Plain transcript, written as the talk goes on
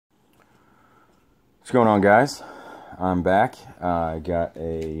What's going on, guys? I'm back. I got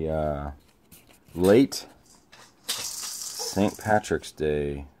a late St. Patrick's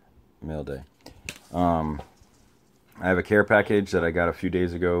Day mail day. I have a care package that I got a few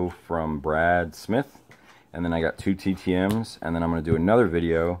days ago from Brad Smith, and then I got 2 TTMs, and then I'm going to do another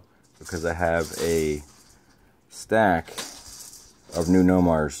video because I have a stack of new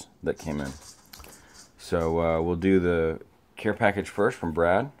Nomars that came in. So we'll do the care package first from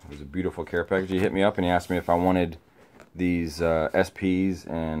Brad. It was a beautiful care package. He hit me up and he asked me if I wanted these SPs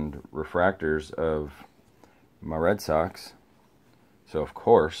and refractors of my Red Sox. So of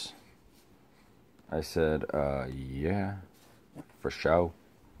course I said yeah, for sure.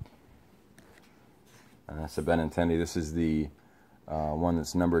 And that's the Benintendi. This is the one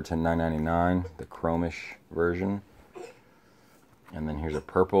that's numbered to 999, the chromish version. And then here's a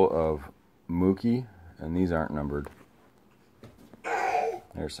purple of Mookie, and these aren't numbered.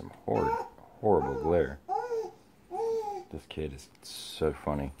 There's some horrible glare. This kid is so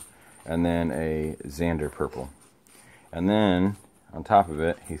funny. And then a Xander purple. And then, on top of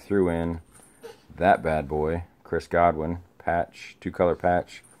it, he threw in that bad boy, Chris Godwin, patch, 2-color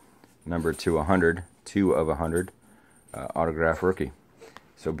patch, numbered to 100, 2 of 100, autograph rookie.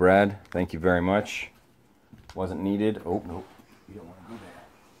 So Brad, thank you very much. Wasn't needed. Oh, no. You don't want to do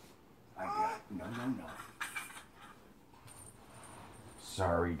that. No.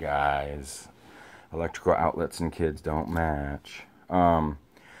 Sorry, guys. Electrical outlets and kids don't match. So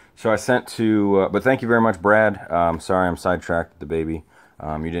I sent to, but thank you very much, Brad. Sorry I'm sidetracked, the baby.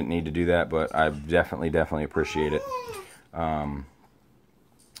 You didn't need to do that, but I definitely appreciate it. So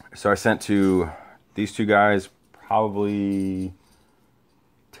I sent to these two guys probably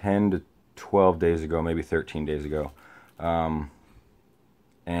 10 to 12 days ago, maybe 13 days ago. And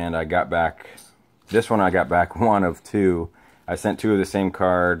I got back, this one I got back 1 of 2. I sent 2 of the same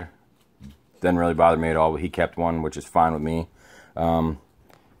card. Didn't really bother me at all, but he kept 1, which is fine with me.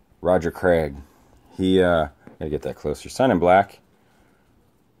 Roger Craig. He, gotta get that closer. Sun in black.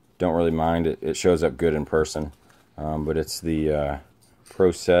 Don't really mind. It shows up good in person. But it's the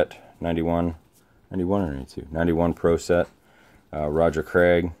Pro Set 91 or 92? 91 Pro Set. Roger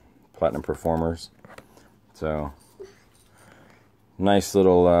Craig. Platinum Performers. So, nice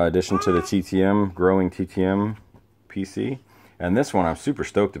little addition to the TTM, growing TTM PC. And this one I'm super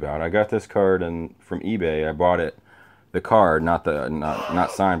stoked about. I got this card from eBay. I bought it, the card, not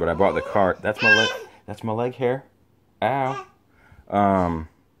signed, but I bought the card. That's my leg. That's my leg hair. Ow.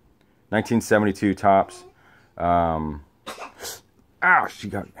 1972 tops. Ow, she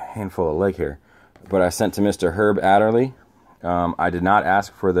got a handful of leg hair. But I sent to Mr. Herb Adderley. I did not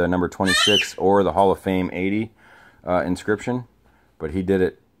ask for the number 26 or the Hall of Fame 80 inscription, but he did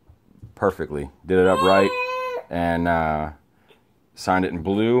it perfectly. Did it up right, and signed it in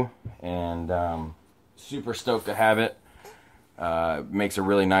blue, and super stoked to have it. Makes a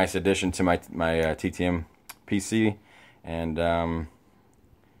really nice addition to my TTM PC, and I'm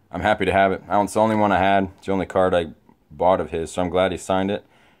happy to have it. It's the only one I had. It's the only card I bought of his, so I'm glad he signed it,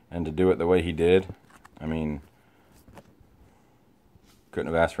 and to do it the way he did, I mean,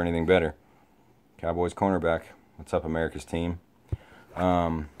 couldn't have asked for anything better. Cowboys cornerback. What's up, America's team?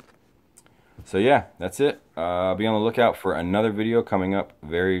 So yeah, that's it. I'll be on the lookout for another video coming up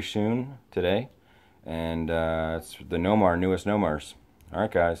very soon today. And it's the Nomar, newest Nomars.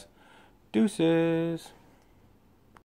 Alright guys, deuces.